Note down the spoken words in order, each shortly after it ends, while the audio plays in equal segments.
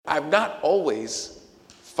I've not always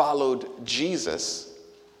followed Jesus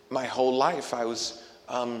my whole life.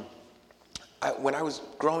 When I was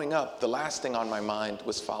growing up, the last thing on my mind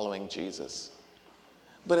was following Jesus.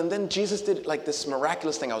 But then Jesus did like this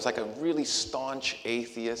miraculous thing. I was like a really staunch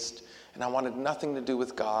atheist, and I wanted nothing to do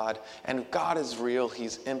with God. And if God is real,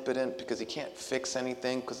 he's impotent because he can't fix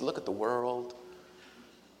anything, because look at the world.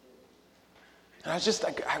 And I was just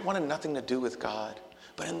like, I wanted nothing to do with God.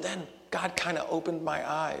 But then God kind of opened my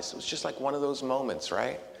eyes. It was just like one of those moments,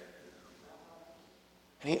 right?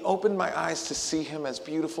 And he opened my eyes to see him as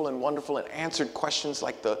beautiful and wonderful, and answered questions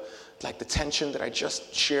like the tension that I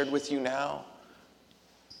just shared with you now.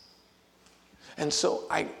 And so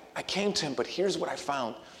I came to him, but here's what I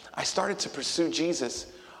found. I started to pursue Jesus,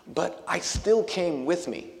 but I still came with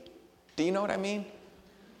me. Do you know what I mean?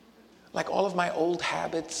 Like all of my old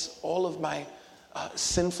habits, all of my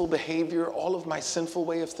sinful behavior, all of my sinful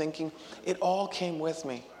way of thinking, it all came with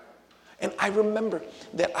me. And I remember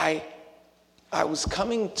that I was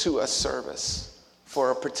coming to a service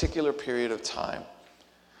for a particular period of time.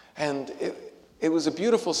 And it was a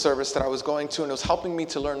beautiful service that I was going to, and it was helping me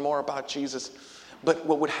to learn more about Jesus. But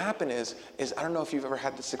what would happen is I don't know if you've ever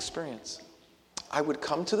had this experience. I would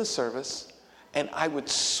come to the service, and I would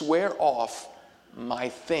swear off my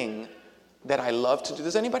thing that I love to do.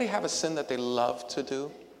 Does anybody have a sin that they love to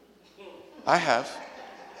do? I have.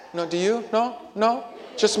 No, do you? No?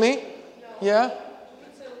 Just me? Yeah?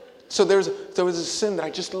 So there was a sin that I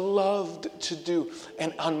just loved to do.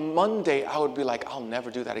 And on Monday, I would be like, I'll never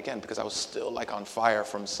do that again, because I was still like on fire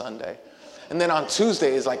from Sunday. And then on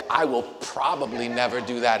Tuesday, it's like, I will probably never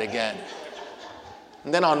do that again.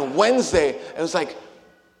 And then on Wednesday, it was like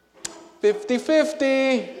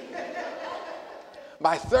 50-50.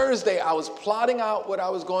 By Thursday, I was plotting out what I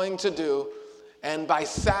was going to do. And by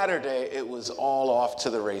Saturday, it was all off to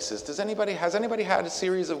the races. Has anybody had a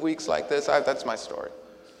series of weeks like this? That's my story.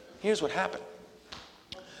 Here's what happened.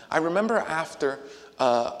 I remember after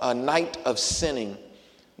a night of sinning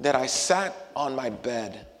that I sat on my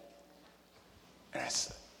bed, and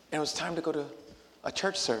it was time to go to a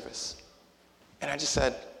church service. And I just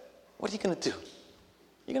said, what are you going to do?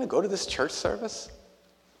 You're going to go to this church service?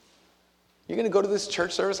 You're going to go to this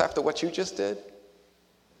church service after what you just did?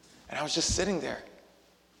 And I was just sitting there.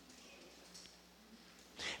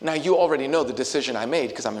 Now, you already know the decision I made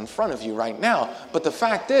because I'm in front of you right now. But the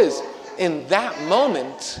fact is, in that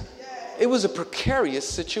moment, it was a precarious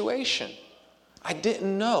situation. I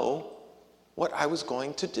didn't know what I was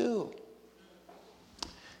going to do.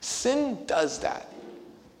 Sin does that.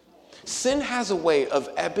 Sin has a way of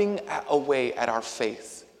ebbing away at our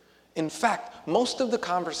faith. In fact, most of the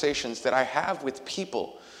conversations that I have with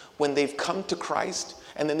people when they've come to Christ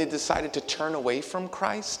and then they decided to turn away from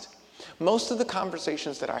Christ, most of the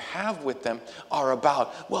conversations that I have with them are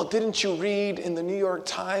about, well, didn't you read in the New York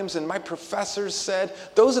Times and my professors said?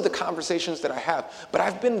 Those are the conversations that I have. But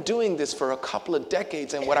I've been doing this for a couple of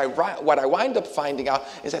decades, and what I wind up finding out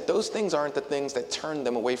is that those things aren't the things that turned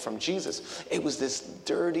them away from Jesus. It was this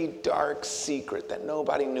dirty, dark secret that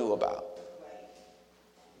nobody knew about.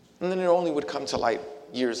 And then it only would come to light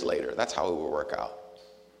years later. That's how it would work out.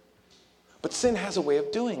 But sin has a way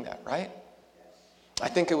of doing that, right? I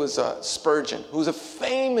think it was Spurgeon, who's a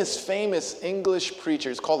famous English preacher.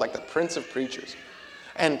 He's called like the Prince of Preachers.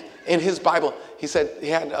 And in his Bible, he said, he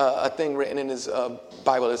had a thing written in his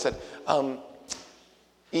Bible that said,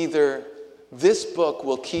 either this book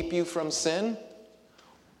will keep you from sin,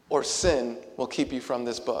 or sin will keep you from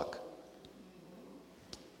this book.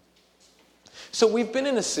 So we've been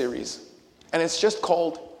in a series, and it's just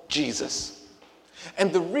called Jesus.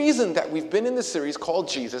 And the reason that we've been in this series called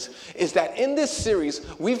Jesus is that in this series,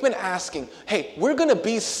 we've been asking, hey, we're going to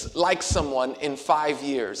be like someone in 5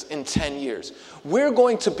 years, in 10 years. We're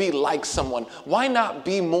going to be like someone. Why not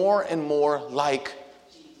be more and more like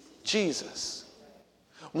Jesus?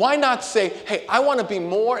 Why not say, hey, I want to be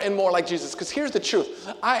more and more like Jesus? Because here's the truth.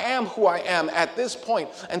 I am who I am at this point.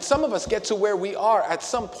 And some of us get to where we are at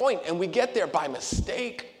some point, and we get there by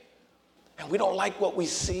mistake. And we don't like what we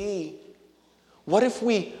see. What if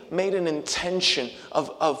we made an intention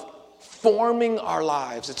of forming our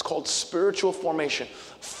lives? It's called spiritual formation.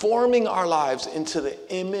 Forming our lives into the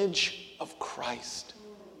image of Christ.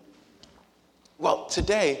 Well,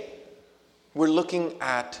 today, we're looking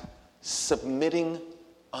at submitting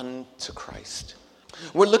unto Christ.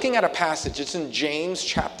 We're looking at a passage. It's in James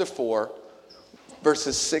chapter 4,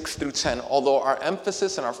 verses 6 through 10, although our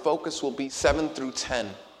emphasis and our focus will be 7 through 10.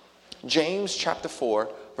 James chapter 4,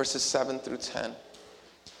 verses 7 through 10.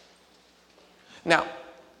 Now,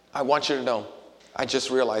 I want you to know, I just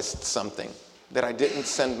realized something. that I didn't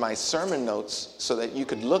send my sermon notes so that you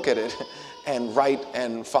could look at it and write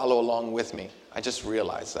and follow along with me. I just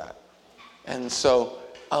realized that. And so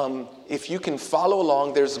if you can follow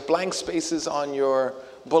along, there's blank spaces on your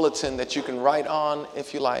bulletin that you can write on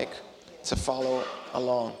if you like to follow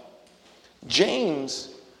along.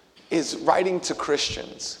 James is writing to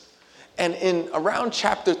Christians. And in around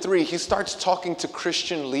chapter 3, he starts talking to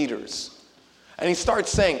Christian leaders. And he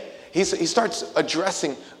starts saying, he starts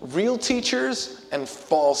addressing real teachers and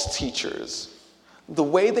false teachers. The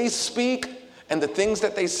way they speak and the things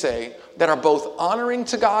that they say that are both honoring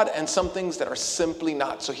to God and some things that are simply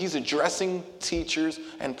not. So he's addressing teachers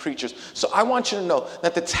and preachers. So I want you to know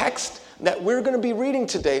that the text that we're going to be reading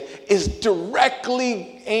today is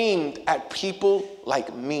directly aimed at people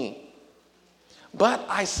like me. But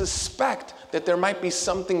I suspect that there might be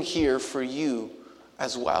something here for you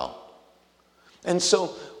as well. And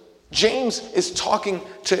so James is talking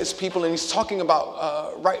to his people, and he's talking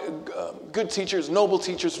about good teachers, noble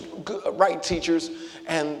teachers, right teachers,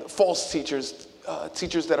 and false teachers,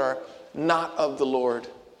 teachers that are not of the Lord.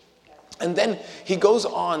 And then he goes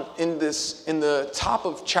on in the top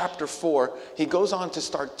of chapter 4, he goes on to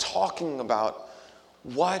start talking about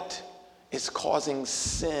what is causing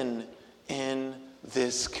sin in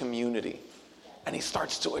this community. And he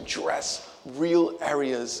starts to address real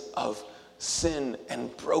areas of sin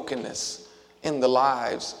and brokenness in the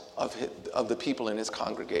lives of the people in his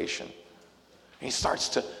congregation. And he starts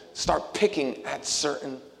to picking at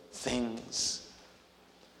certain things.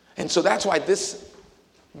 And so that's why this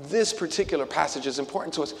particular passage is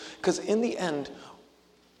important to us, because in the end,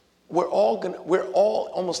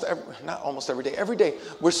 every day,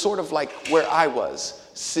 we're sort of like where I was,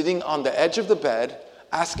 sitting on the edge of the bed,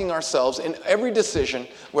 asking ourselves, in every decision,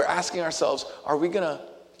 we're asking ourselves, are we going to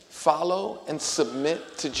follow and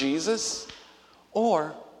submit to Jesus?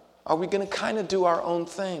 Or are we going to kind of do our own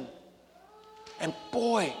thing? And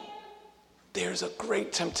boy, there's a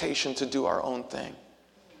great temptation to do our own thing.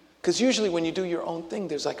 Because usually when you do your own thing,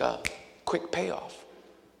 there's like a quick payoff.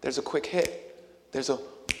 There's a quick hit. There's a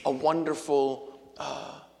wonderful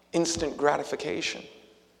instant gratification.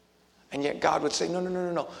 And yet God would say,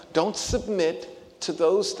 no. Don't submit to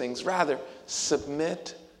those things. Rather,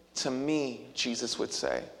 submit to me, Jesus would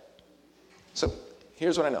say. So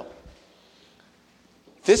here's what I know.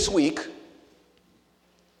 This week,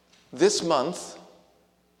 this month,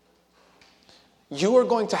 you are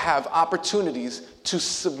going to have opportunities to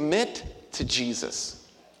submit to Jesus.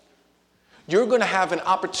 You're going to have an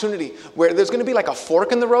opportunity where there's going to be like a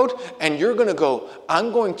fork in the road, and you're going to go,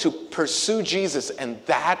 I'm going to pursue Jesus, and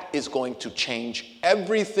that is going to change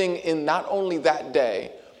everything in not only that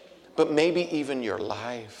day, but maybe even your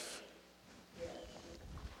life.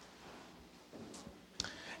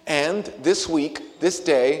 And this week, this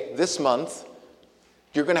day, this month,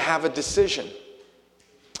 you're going to have a decision.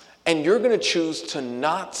 And you're going to choose to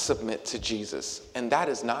not submit to Jesus. And that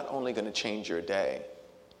is not only going to change your day,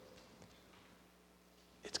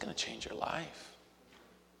 it's going to change your life.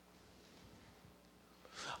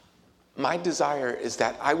 My desire is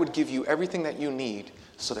that I would give you everything that you need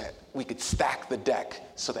so that we could stack the deck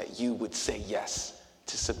so that you would say yes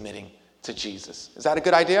to submitting to Jesus. Is that a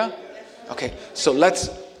good idea? Okay, so let's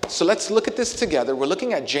look at this together. We're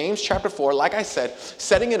looking at James chapter 4. Like I said,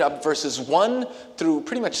 setting it up, verses 1 through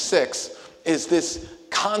pretty much 6, is this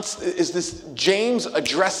James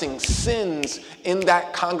addressing sins in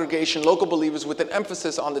that congregation, local believers, with an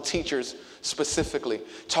emphasis on the teachers specifically,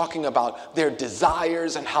 talking about their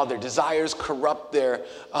desires and how their desires corrupt their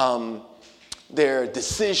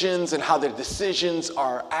decisions, and how their decisions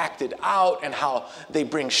are acted out, and how they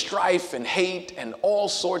bring strife and hate and all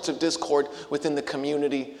sorts of discord within the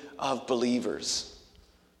community of believers.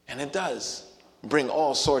 And it does bring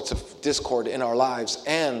all sorts of discord in our lives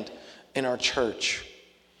and in our church.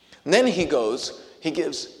 And then he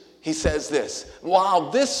says this,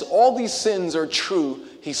 while all these sins are true,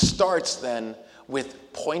 he starts then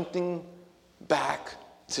with pointing back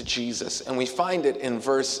to Jesus. And we find it in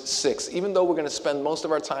verse 6. Even though we're going to spend most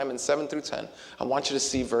of our time in 7 through 10, I want you to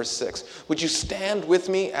see verse 6. Would you stand with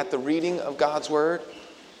me at the reading of God's word?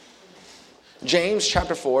 James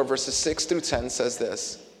chapter 4, verses 6 through 10 says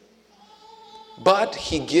this. But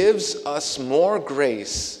he gives us more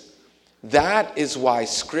grace. That is why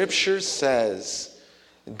Scripture says,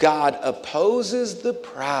 God opposes the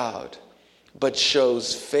proud, but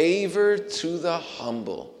shows favor to the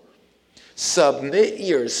humble. Submit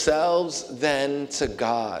yourselves then to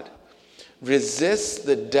God. Resist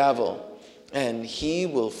the devil, and he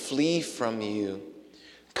will flee from you.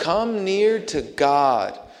 Come near to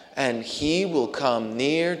God, and he will come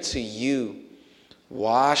near to you.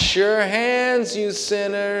 Wash your hands, you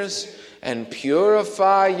sinners, and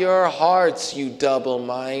purify your hearts, you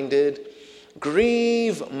double-minded.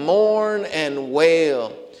 Grieve, mourn, and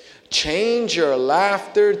wail. Change your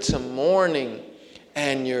laughter to mourning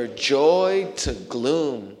and your joy to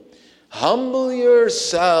gloom. Humble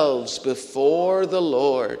yourselves before the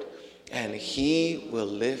Lord, and he will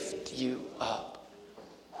lift you up.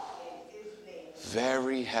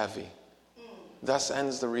 Very heavy. Thus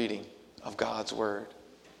ends the reading of God's word.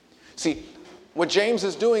 See, what James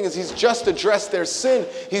is doing is he's just addressed their sin.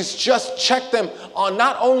 He's just checked them on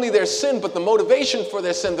not only their sin, but the motivation for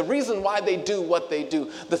their sin, the reason why they do what they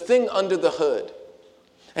do, the thing under the hood.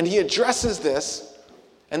 And he addresses this,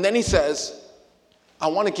 and then he says, I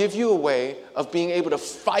want to give you a way of being able to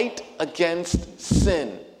fight against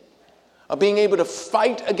sin, of being able to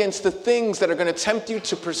fight against the things that are going to tempt you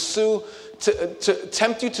to pursue, to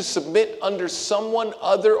tempt you to submit under someone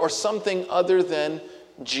other or something other than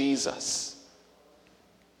Jesus.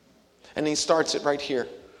 And he starts it right here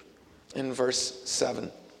in verse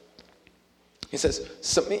 7. He says,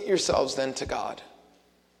 submit yourselves then to God.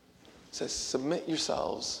 He says, submit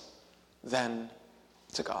yourselves then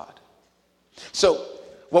to God. So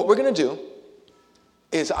what we're going to do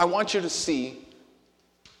is I want you to see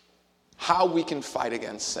how we can fight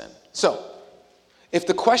against sin. So if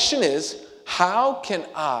the question is, how can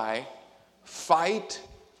I fight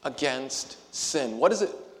against sin? What does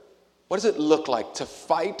it look like to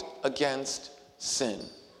fight against sin?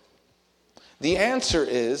 The answer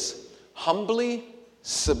is humbly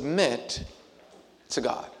submit to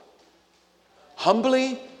God.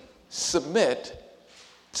 Humbly submit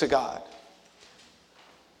to God.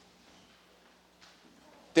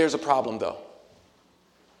 There's a problem though.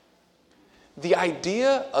 The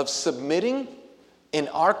idea of submitting in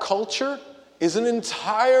our culture is an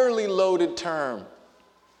entirely loaded term.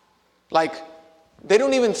 Like, they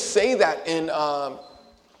don't even say that in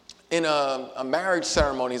a marriage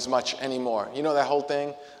ceremony as much anymore. You know that whole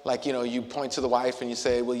thing? Like, you point to the wife and you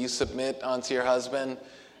say, will you submit unto your husband?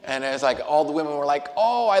 And it's like all the women were like,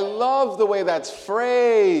 oh, I love the way that's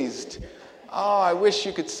phrased. Oh, I wish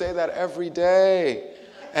you could say that every day.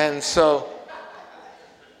 And so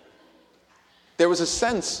there was a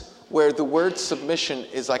sense where the word submission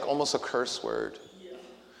is like almost a curse word.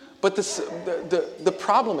 But the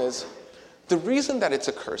problem is, the reason that it's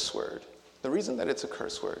a curse word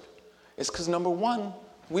is because, number one,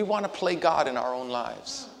 we want to play God in our own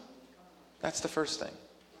lives. That's the first thing.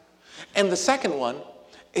 And the second one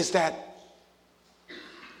is that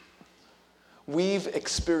we've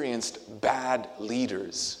experienced bad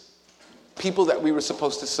leaders, people that we were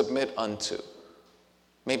supposed to submit unto.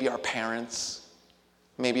 Maybe our parents,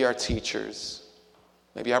 maybe our teachers,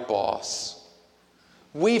 maybe our boss.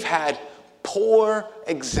 We've had poor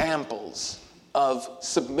examples of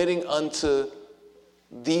submitting unto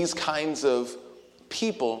these kinds of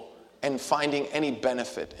people and finding any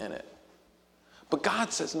benefit in it. But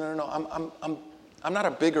God says, no, I'm not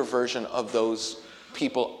a bigger version of those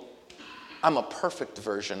people. I'm a perfect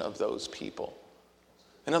version of those people.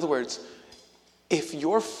 In other words, if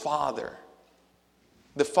your father,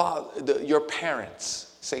 your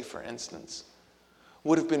parents, say for instance,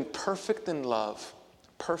 would have been perfect in love,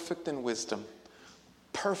 perfect in wisdom,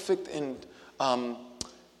 perfect in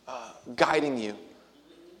guiding you,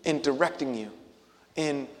 in directing you,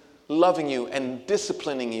 in loving you and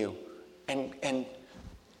disciplining you. And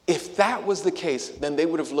if that was the case, then they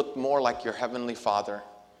would have looked more like your heavenly Father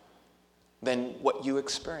than what you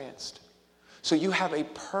experienced. So you have a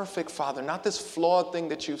perfect Father, not this flawed thing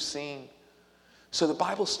that you've seen. So the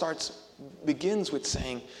Bible begins with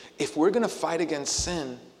saying, if we're going to fight against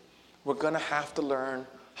sin, we're going to have to learn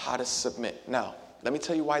how to submit. Now, let me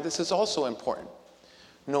tell you why this is also important.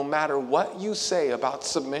 No matter what you say about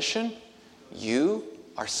submission, you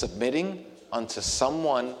are submitting unto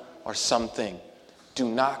someone or something. Do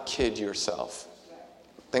not kid yourself.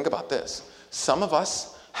 Think about this. Some of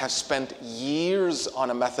us have spent years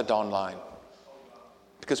on a methadone line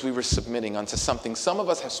because we were submitting unto something. Some of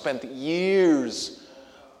us have spent years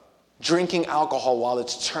drinking alcohol while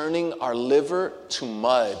it's turning our liver to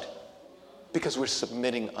mud because we're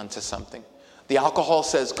submitting unto something. The alcohol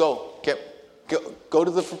says, go to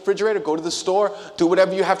the refrigerator, go to the store, do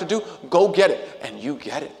whatever you have to do, go get it, and you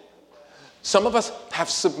get it. Some of us have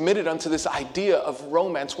submitted unto this idea of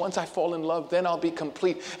romance. Once I fall in love, then I'll be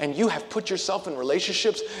complete. And you have put yourself in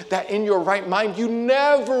relationships that in your right mind you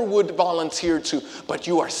never would volunteer to, but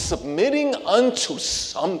you are submitting unto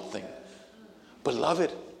something.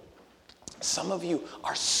 Beloved, some of you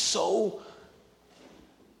are so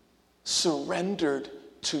surrendered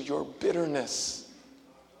to your bitterness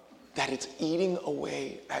that it's eating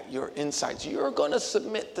away at your insides. You're going to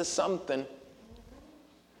submit to something.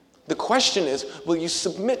 The question is, will you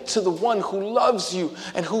submit to the one who loves you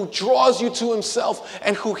and who draws you to himself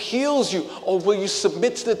and who heals you? Or will you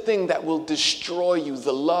submit to the thing that will destroy you,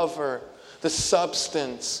 the lover, the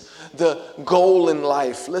substance, the goal in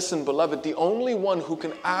life? Listen, beloved, the only one who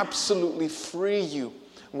can absolutely free you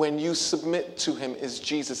when you submit to him is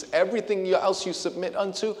Jesus. Everything else you submit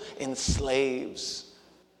unto enslaves.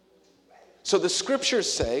 So the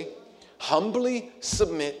scriptures say, humbly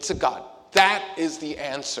submit to God. That is the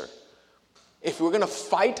answer. If we're going to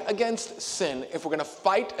fight against sin, if we're going to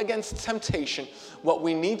fight against temptation, what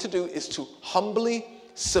we need to do is to humbly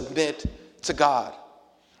submit to God.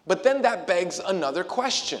 But then that begs another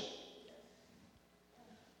question.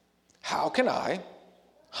 How can I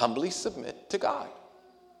humbly submit to God?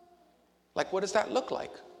 Like, what does that look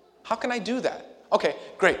like? How can I do that? Okay,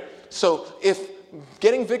 great. So if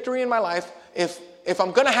getting victory in my life, if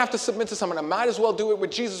I'm going to have to submit to someone, I might as well do it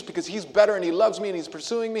with Jesus because he's better and he loves me and he's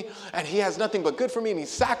pursuing me and he has nothing but good for me and he's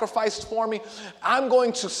sacrificed for me. I'm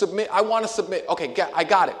going to submit. I want to submit. Okay, I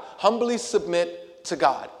got it. Humbly submit to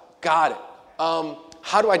God. Got it.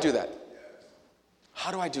 How do I do that?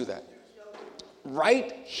 How do I do that?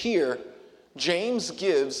 Right here, James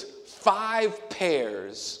gives 5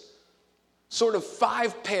 pairs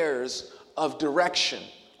of direction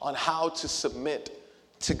on how to submit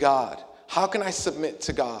to God. How can I submit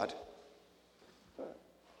to God?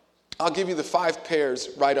 I'll give you the 5 pairs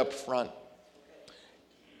right up front.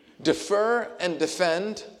 Defer and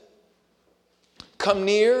defend. Come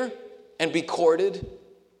near and be courted.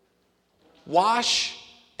 Wash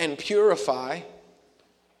and purify.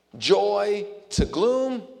 Joy to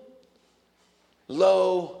gloom.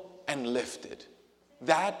 Low and lifted.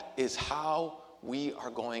 That is how we are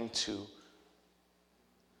going to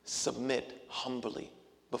submit humbly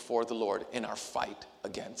before the Lord in our fight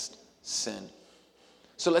against sin.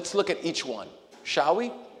 So let's look at each one, shall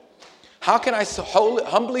we? How can I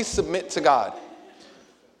humbly submit to God?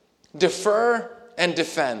 Defer and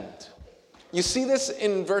defend. You see this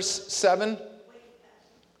in verse 7?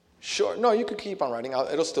 Sure. No, you could keep on writing.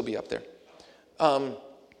 It'll still be up there.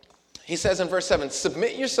 He says in verse 7,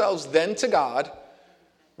 submit yourselves then to God,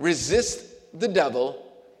 resist the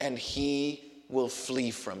devil, and he will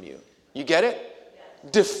flee from you. You get it?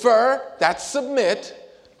 Defer, that's submit.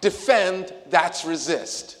 Defend, that's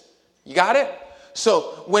resist. You got it?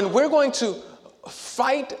 So when we're going to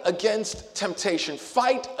fight against temptation,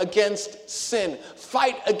 fight against sin,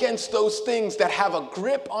 fight against those things that have a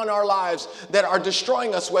grip on our lives that are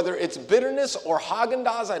destroying us, whether it's bitterness or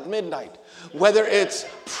Haagen-Dazs at midnight, whether it's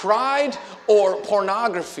pride or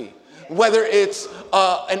pornography, whether it's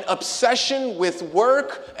an obsession with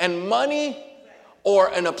work and money,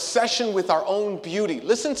 or an obsession with our own beauty.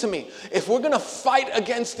 Listen to me. If we're going to fight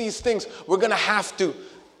against these things, we're going to have to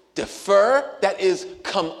defer, that is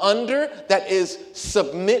come under, that is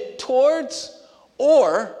submit towards,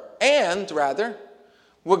 we're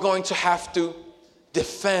going to have to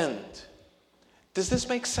defend. Does this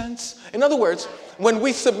make sense? In other words, when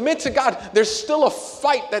we submit to God, there's still a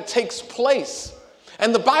fight that takes place.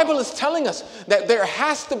 And the Bible is telling us that there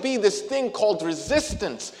has to be this thing called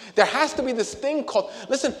resistance. There has to be this thing called,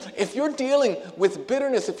 listen, if you're dealing with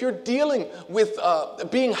bitterness, if you're dealing with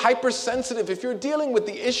being hypersensitive, if you're dealing with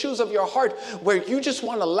the issues of your heart where you just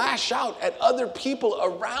want to lash out at other people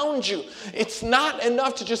around you, it's not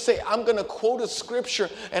enough to just say, I'm going to quote a scripture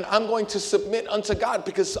and I'm going to submit unto God,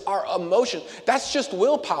 because our emotion, that's just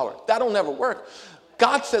willpower. That'll never work.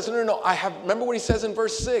 God says, no, remember what he says in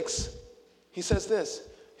verse 6. He says this,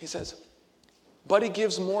 he says, but he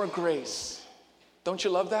gives more grace. Don't you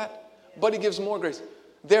love that? But he gives more grace.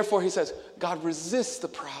 Therefore, he says, God resists the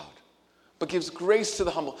proud, but gives grace to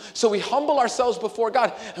the humble. So we humble ourselves before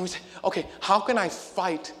God and we say, okay, how can I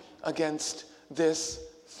fight against this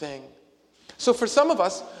thing? So for some of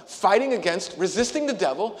us, fighting against, resisting the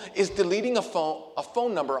devil is deleting a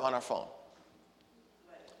phone number on our phone,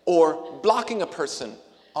 or blocking a person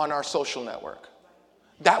on our social network.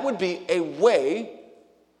 That would be a way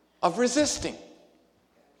of resisting.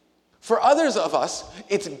 For others of us,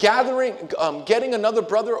 it's getting another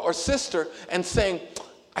brother or sister and saying,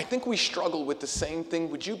 I think we struggle with the same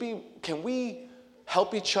thing. Can we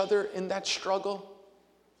help each other in that struggle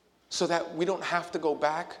so that we don't have to go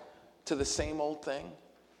back to the same old thing?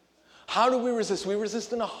 How do we resist? We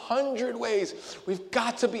resist in 100 ways. We've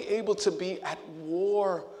got to be able to be at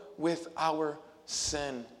war with our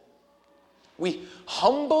sin. We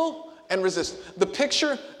humble and resist. The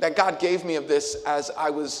picture that God gave me of this as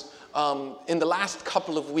I was in the last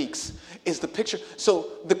couple of weeks is the picture.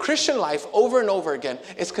 So the Christian life over and over again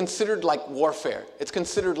is considered like warfare. It's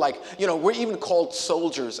considered like, we're even called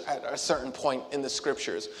soldiers at a certain point in the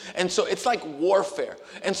scriptures. And so it's like warfare.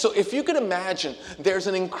 And so if you could imagine, there's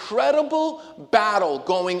an incredible battle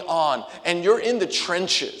going on and you're in the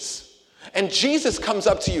trenches. And Jesus comes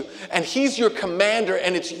up to you and he's your commander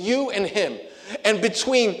and it's you and him. And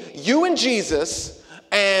between you and Jesus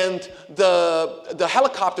and the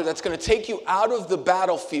helicopter that's going to take you out of the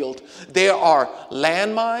battlefield, there are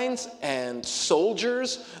landmines and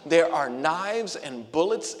soldiers. There are knives and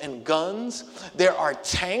bullets and guns. There are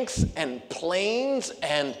tanks and planes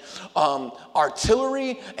and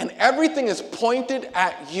artillery, and everything is pointed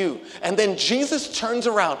at you. And then Jesus turns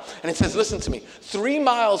around and he says, listen to me, 3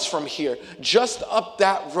 miles from here, just up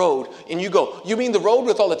that road. And you go, you mean the road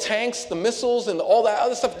with all the tanks, the missiles, and all that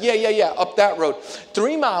other stuff? Yeah, up that road.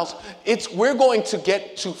 3 miles, we're going to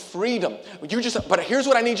get to freedom. But here's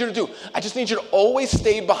what I need you to do. I just need you to always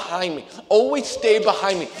stay behind me. Always stay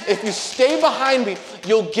behind me. If you stay behind me,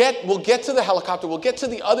 we'll get to the helicopter. We'll get to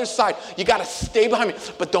the other side. You got to stay behind me.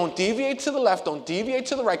 But don't deviate to the left. Don't deviate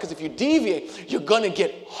to the right. Because if you deviate, you're going to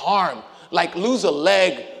get harmed. Like lose a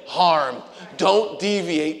leg harmed. Don't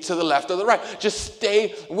deviate to the left or the right. Just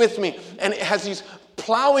stay with me. And it has these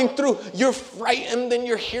plowing through. You're frightened and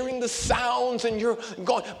you're hearing the sounds and you're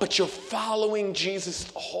going, but you're following Jesus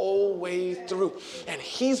the whole way through. And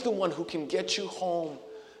he's the one who can get you home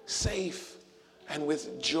safe and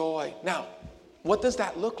with joy. Now, what does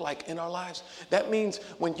that look like in our lives? That means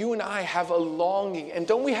when you and I have a longing, and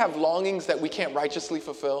don't we have longings that we can't righteously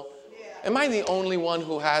fulfill? Yeah. Am I the only one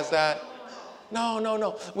who has that?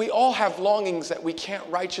 No. We all have longings that we can't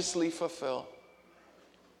righteously fulfill.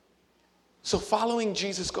 So following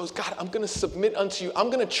Jesus goes, God, I'm going to submit unto you. I'm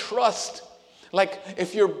going to trust. Like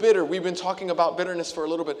if you're bitter, we've been talking about bitterness for a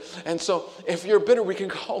little bit. And so if you're bitter, we can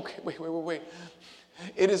go, okay, wait.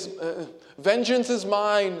 It is, vengeance is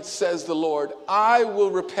mine, says the Lord. I will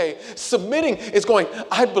repay. Submitting is going,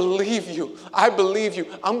 I believe you.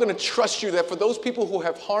 I'm going to trust you that for those people who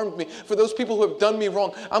have harmed me, for those people who have done me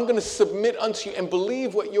wrong, I'm going to submit unto you and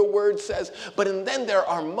believe what your word says. But then there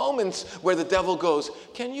are moments where the devil goes,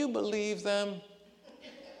 can you believe them?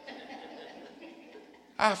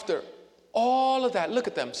 After all of that, look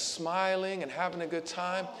at them smiling and having a good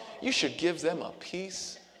time. You should give them a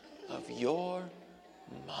piece of your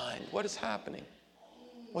mind. What is happening?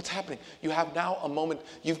 What's happening? You have now a moment.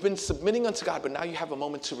 You've been submitting unto God, but now you have a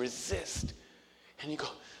moment to resist. And you go,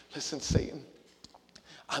 listen, Satan,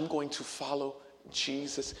 I'm going to follow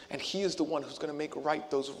Jesus. And he is the one who's going to make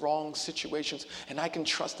right those wrong situations. And I can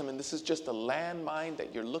trust him. And this is just a landmine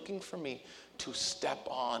that you're looking for me to step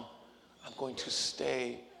on. I'm going to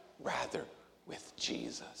stay rather with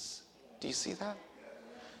Jesus. Do you see that?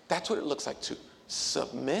 That's what it looks like to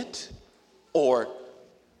submit, or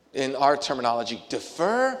in our terminology,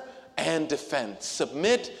 defer and defend.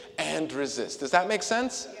 Submit and resist. Does that make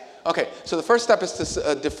sense? Okay, so the first step is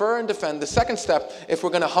to defer and defend. The second step, if we're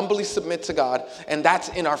going to humbly submit to God, and that's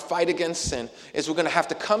in our fight against sin, is we're going to have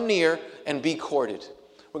to come near and be courted.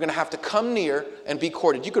 We're going to have to come near and be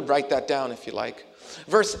courted. You could write that down if you like.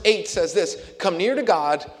 Verse 8 says this, come near to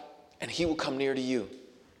God and he will come near to you.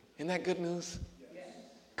 Isn't that good news? Yes.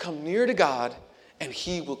 Come near to God and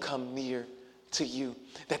he will come near to you.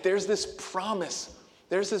 That there's this promise,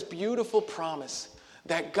 there's this beautiful promise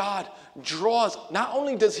that God draws. Not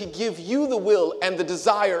only does he give you the will and the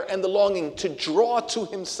desire and the longing to draw to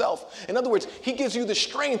himself. In other words, he gives you the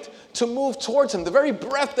strength to move towards him. The very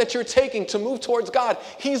breath that you're taking to move towards God,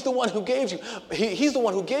 he's the one who gave you. He's the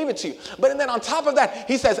one who gave it to you. But then on top of that,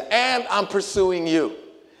 he says, and I'm pursuing you.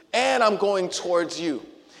 And I'm going towards you.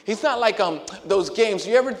 He's not like those games.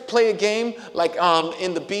 You ever play a game like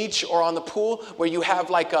in the beach or on the pool where you have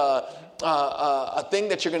like a thing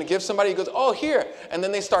that you're going to give somebody? He goes, oh, here. And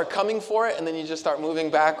then they start coming for it, and then you just start moving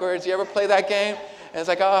backwards. You ever play that game? And it's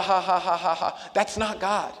like, ha, ha, ha, ha, ha. That's not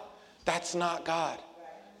God. That's not God.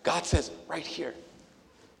 God says, right here.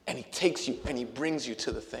 And he takes you and he brings you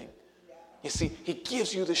to the thing. You see, he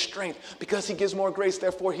gives you the strength because he gives more grace.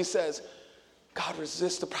 Therefore, he says, God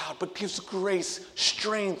resists the proud, but gives grace,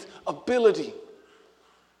 strength, ability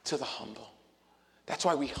to the humble. That's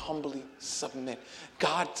why we humbly submit.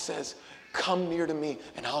 God says, come near to me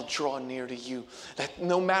and I'll draw near to you. That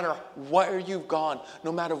no matter where you've gone,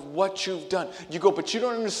 no matter what you've done, you go, but you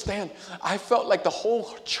don't understand. I felt like the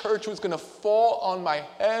whole church was going to fall on my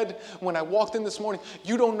head when I walked in this morning.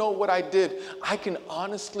 You don't know what I did. I can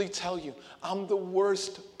honestly tell you, I'm the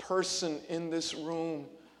worst person in this room.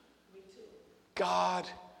 God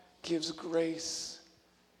gives grace.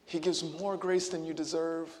 He gives more grace than you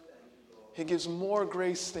deserve. He gives more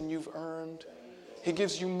grace than you've earned. He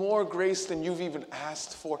gives you more grace than you've even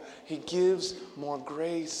asked for. He gives more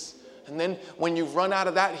grace. And then when you run out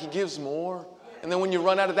of that, he gives more. And then when you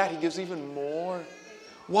run out of that, he gives even more.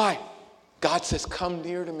 Why? God says, come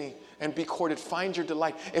near to me and be courted. Find your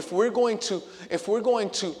delight. If we're going to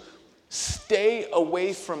stay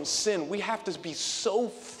away from sin, we have to be so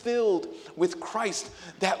filled with Christ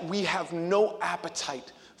that we have no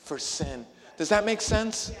appetite for sin. Does that make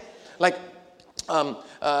sense? Like,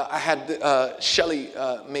 I had Shelly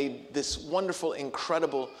made this wonderful,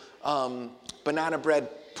 incredible banana bread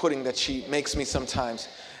pudding that she makes me sometimes.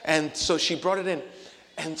 And so she brought it in.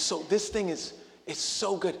 And so this thing is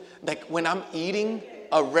so good. Like when I'm eating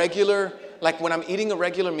a regular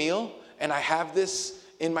meal and I have this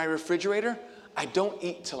in my refrigerator, I don't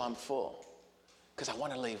eat till I'm full because I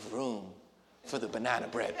want to leave room for the banana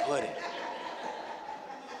bread pudding.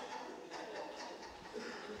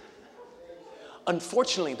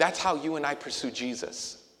 Unfortunately, that's how you and I pursue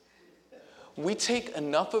Jesus. We take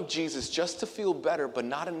enough of Jesus just to feel better, but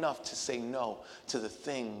not enough to say no to the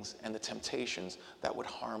things and the temptations that would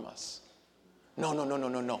harm us.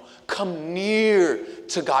 No. Come near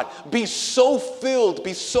to God. Be so filled,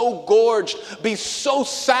 be so gorged, be so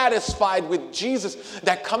satisfied with Jesus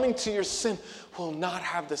that coming to your sin will not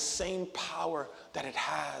have the same power that it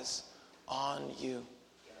has on you.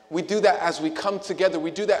 We do that as we come together.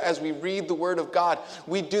 We do that as we read the Word of God.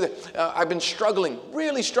 We do that. I've been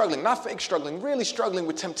really struggling, not fake struggling, really struggling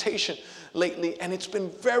with temptation lately. And it's been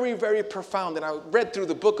very, very profound. And I read through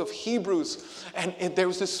the book of Hebrews. And there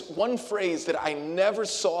was this one phrase that I never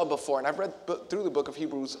saw before. And I've read through the book of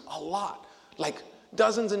Hebrews a lot, like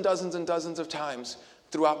dozens and dozens and dozens of times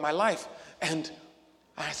throughout my life. And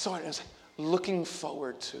I saw it and I was like, looking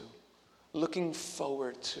forward to.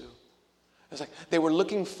 It's like they were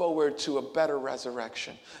looking forward to a better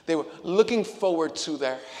resurrection. They were looking forward to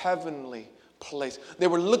their heavenly place. They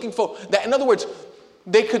were looking forward. In other words,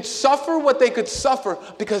 they could suffer what they could suffer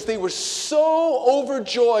because they were so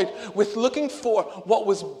overjoyed with looking for what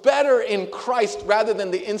was better in Christ rather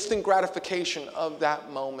than the instant gratification of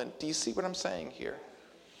that moment. Do you see what I'm saying here?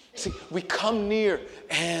 See, we come near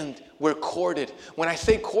and we're courted. When I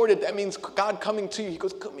say courted, that means God coming to you. He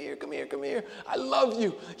goes, come here. I love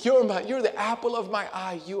you. You're the apple of my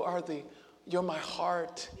eye. You're my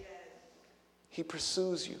heart. He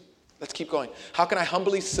pursues you. Let's keep going. How can I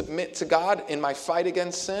humbly submit to God in my fight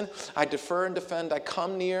against sin? I defer and defend. I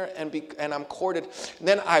come near and I'm courted.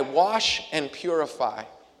 Then I wash and purify.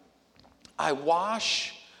 I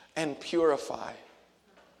wash and purify.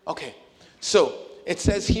 Okay, so it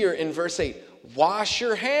says here in verse 8, wash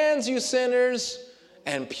your hands, you sinners,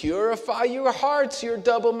 and purify your hearts, you're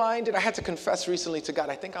double-minded. I had to confess recently to God,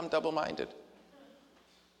 I think I'm double-minded. And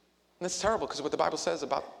that's terrible because what the Bible says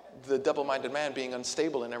about the double-minded man being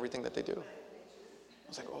unstable in everything that they do. I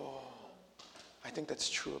was like, oh, I think that's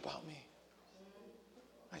true about me.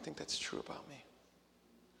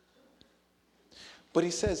 But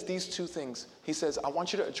he says these two things. He says, I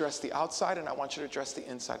want you to address the outside and I want you to address the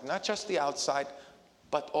inside. Not just the outside,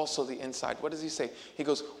 but also the inside. What does he say? He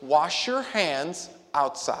goes, wash your hands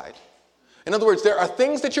outside. In other words, there are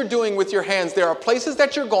things that you're doing with your hands. There are places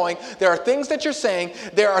that you're going. There are things that you're saying.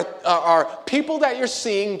 There are people that you're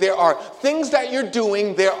seeing. There are things that you're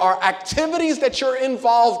doing. There are activities that you're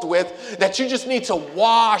involved with that you just need to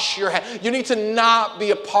wash your hands. You need to not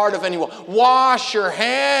be a part of anymore. Wash your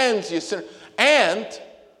hands, you sinner. And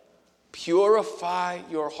purify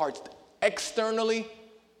your hearts externally,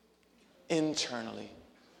 internally.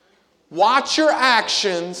 Watch your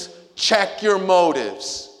actions, check your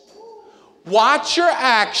motives. Watch your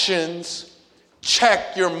actions,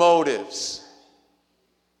 check your motives.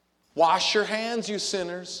 Wash your hands, you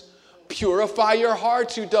sinners. Purify your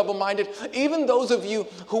hearts, you double-minded. Even those of you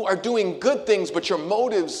who are doing good things, but your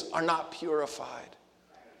motives are not purified.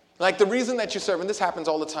 Like the reason that you serve, and this happens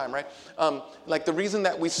all the time, right? Like the reason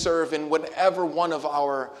that we serve in whatever one of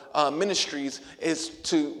our ministries is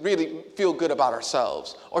to really feel good about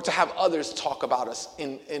ourselves or to have others talk about us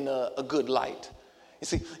in a good light. You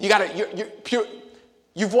see,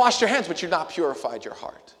 you've washed your hands, but you've not purified your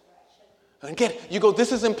heart. And again, you go,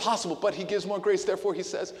 this is impossible, but he gives more grace. Therefore, he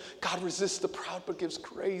says, God resists the proud, but gives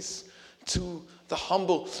grace to the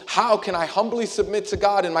humble. How can I humbly submit to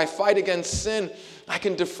God in my fight against sin? I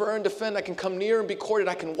can defer and defend. I can come near and be courted.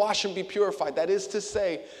 I can wash and be purified. That is to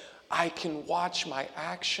say, I can watch my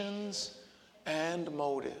actions and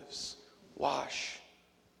motives. Wash,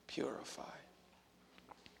 purify.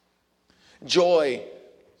 Joy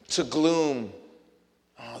to gloom.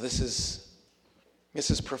 Oh, this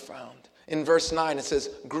is profound. In verse 9, it says,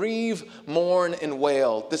 grieve, mourn, and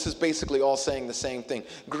wail. This is basically all saying the same thing.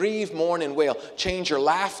 Grieve, mourn, and wail. Change your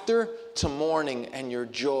laughter to mourning and your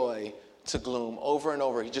joy to gloom. Over and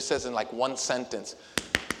over. He just says in like one sentence,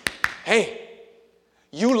 hey,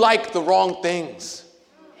 you like the wrong things.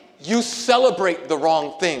 You celebrate the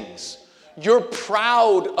wrong things. You're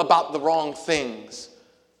proud about the wrong things.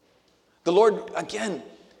 The Lord, again,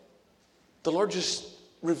 the Lord just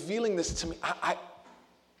revealing this to me.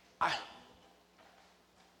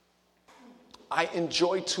 I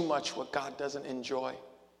enjoy too much what God doesn't enjoy.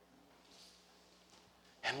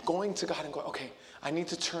 And going to God and going, okay, I need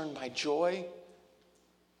to turn my joy.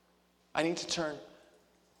 I need to turn,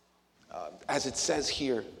 as it says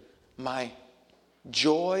here, my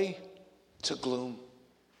joy to gloom.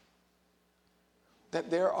 That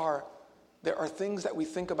there are things that we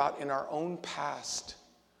think about in our own past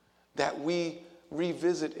that we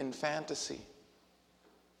revisit in fantasy.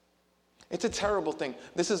 It's a terrible thing.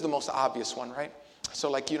 This is the most obvious one, right? So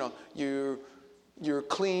like, you're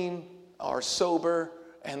clean or sober,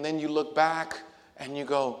 and then you look back and you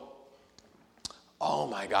go, oh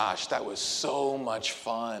my gosh, that was so much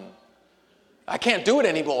fun. I can't do it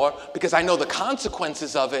anymore because I know the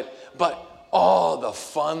consequences of it, but the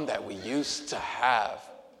fun that we used to have.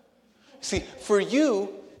 See, for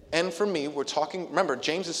you and for me, we're talking, remember,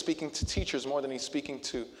 James is speaking to teachers more than he's speaking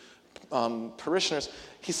to parishioners.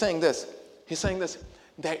 He's saying this,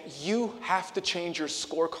 that you have to change your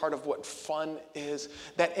scorecard of what fun is.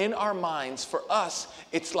 That in our minds, for us,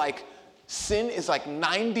 it's like sin is like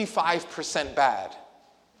 95% bad,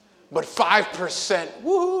 but 5%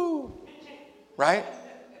 woohoo, right?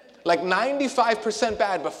 Like 95%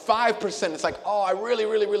 bad, but 5% it's like, oh, I really,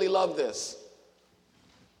 really, really love this.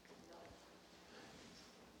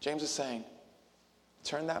 James is saying,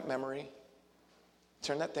 turn that memory,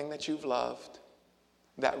 turn that thing that you've loved,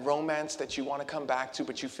 that romance that you want to come back to,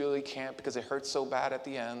 but you feel you can't because it hurts so bad at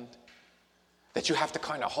the end, that you have to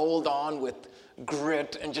kind of hold on with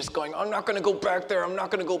grit and just going, I'm not going to go back there, I'm not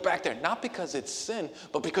going to go back there. Not because it's sin,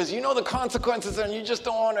 but because you know the consequences and you just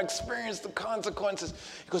don't want to experience the consequences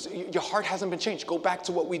because your heart hasn't been changed. Go back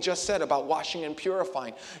to what we just said about washing and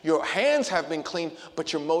purifying. Your hands have been clean,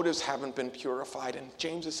 but your motives haven't been purified. And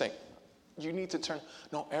James is saying, you need to turn.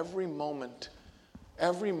 No, every moment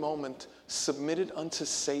submitted unto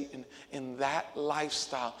Satan in that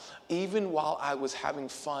lifestyle, even while I was having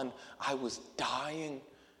fun, I was dying,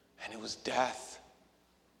 and it was death.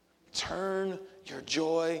 Turn your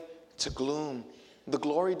joy to gloom. The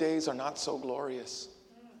glory days are not so glorious.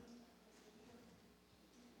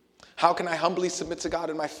 How can I humbly submit to God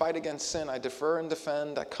in my fight against sin? I defer and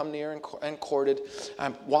defend. I come near and courted.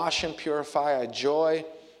 I wash and purify. I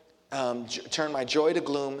turn my joy to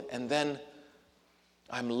gloom, and then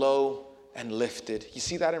I'm low and lifted. You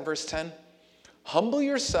see that in verse 10? Humble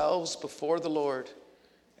yourselves before the Lord,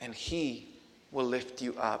 and he will lift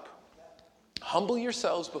you up. Humble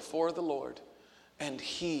yourselves before the Lord, and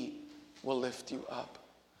he will lift you up.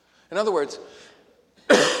 In other words,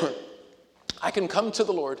 I can come to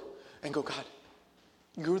the Lord and go, God,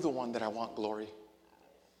 you're the one that I want glory.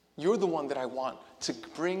 You're the one that I want to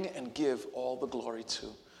bring and give all the glory to.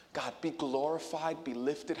 God, be glorified, be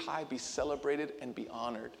lifted high, be celebrated, and be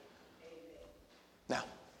honored. Now,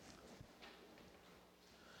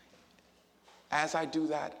 as I do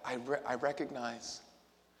that, I recognize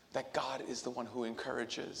that God is the one who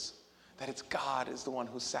encourages, that it's God is the one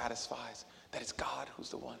who satisfies, that it's God who's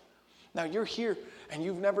the one. Now, you're here and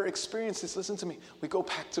you've never experienced this. Listen to me. We go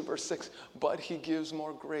back to verse 6. But he gives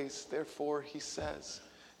more grace. Therefore, he says,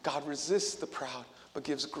 God resists the proud, but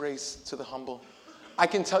gives grace to the humble. I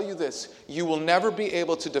can tell you this, you will never be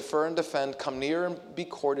able to defer and defend, come near and be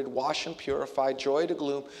courted, wash and purify, joy to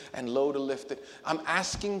gloom, and low to lift it. I'm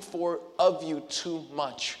asking for of you too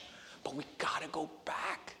much, but we got to go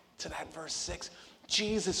back to that verse 6.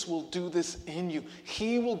 Jesus will do this in you.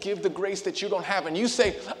 He will give the grace that you don't have. And you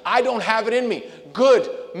say, I don't have it in me. Good,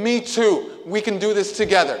 me too. We can do this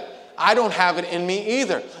together. I don't have it in me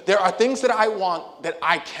either. There are things that I want that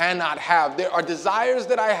I cannot have. There are desires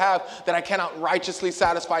that I have that I cannot righteously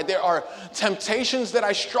satisfy. There are temptations that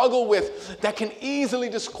I struggle with that can easily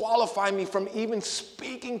disqualify me from even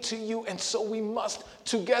speaking to you. And so we must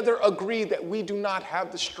together agree that we do not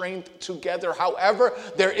have the strength together. However,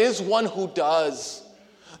 there is one who does.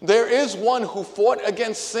 There is one who fought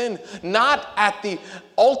against sin, not at the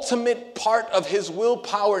ultimate part of his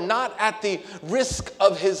willpower, not at the risk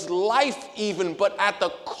of his life even, but at the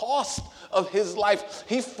cost of his life.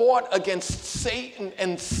 He fought against Satan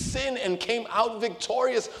and sin and came out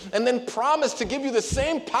victorious, and then promised to give you the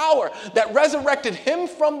same power that resurrected him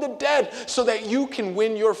from the dead so that you can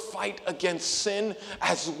win your fight against sin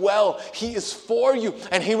as well. He is for you,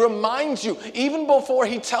 and he reminds you, even before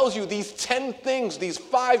he tells you these 10 things, these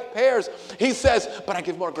 5 pairs, he says, but I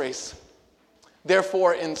give more grace.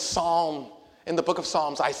 Therefore, in the book of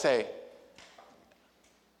Psalms, I say,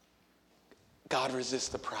 God resists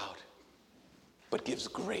the proud, but gives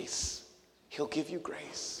grace. He'll give you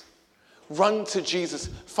grace. Run to Jesus.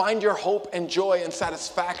 Find your hope and joy and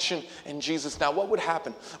satisfaction in Jesus. Now, what would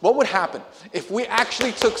happen? What would happen if we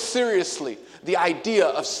actually took seriously the idea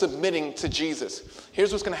of submitting to Jesus?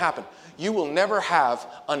 Here's what's going to happen. You will never have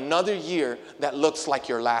another year that looks like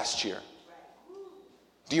your last year.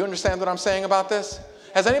 Do you understand what I'm saying about this?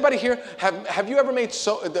 Has anybody here, have you ever made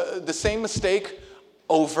the same mistake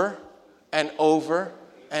over and over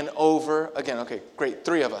and over again? Okay, great.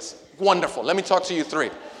 3 of us. Wonderful. Let me talk to you 3.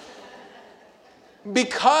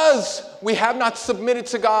 Because we have not submitted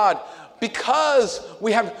to God, we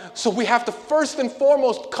have to first and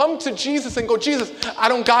foremost come to Jesus and go, Jesus, I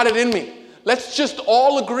don't got it in me. Let's just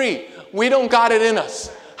all agree we don't got it in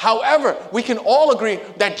us. However, we can all agree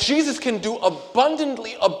that Jesus can do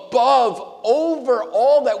abundantly above, over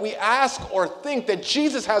all that we ask or think, that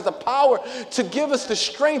Jesus has the power to give us the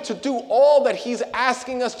strength to do all that he's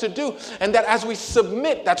asking us to do. And that as we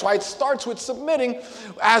submit, that's why it starts with submitting,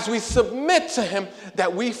 as we submit to him,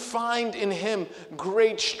 that we find in him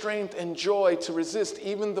great strength and joy to resist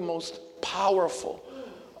even the most powerful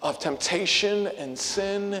of temptation and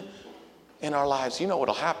sin in our lives. You know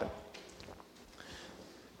what'll happen?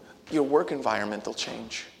 Your work environment will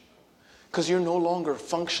change, because you're no longer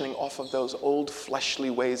functioning off of those old fleshly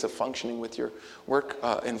ways of functioning with your work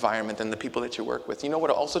environment and the people that you work with. You know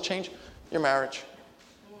what will also change? Your marriage.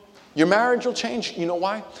 Your marriage will change. You know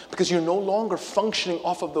why? Because you're no longer functioning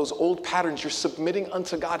off of those old patterns. You're submitting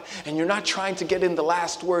unto God, and you're not trying to get in the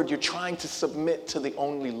last word. You're trying to submit to the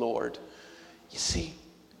only Lord. You see,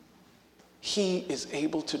 he is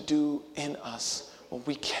able to do in us what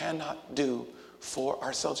we cannot do for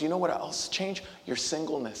ourselves. You know what else change? Your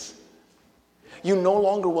singleness. You no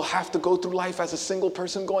longer will have to go through life as a single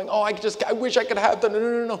person going, oh, I wish I could have that.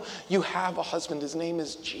 No. You have a husband. His name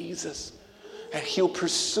is Jesus. And he'll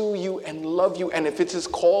pursue you and love you. And if it's his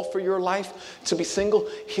call for your life to be single,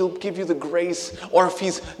 he'll give you the grace. Or if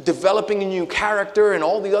he's developing in you character and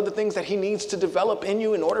all the other things that he needs to develop in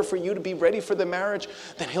you in order for you to be ready for the marriage,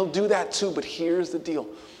 then he'll do that too. But here's the deal.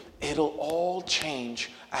 It'll all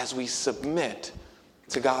change as we submit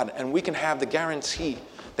to God. And we can have the guarantee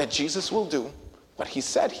that Jesus will do what he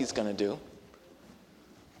said he's going to do,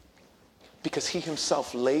 because he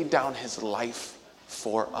himself laid down his life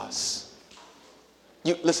for us.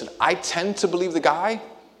 Listen, I tend to believe the guy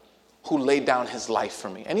who laid down his life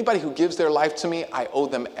for me. Anybody who gives their life to me, I owe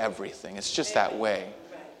them everything. It's just that way.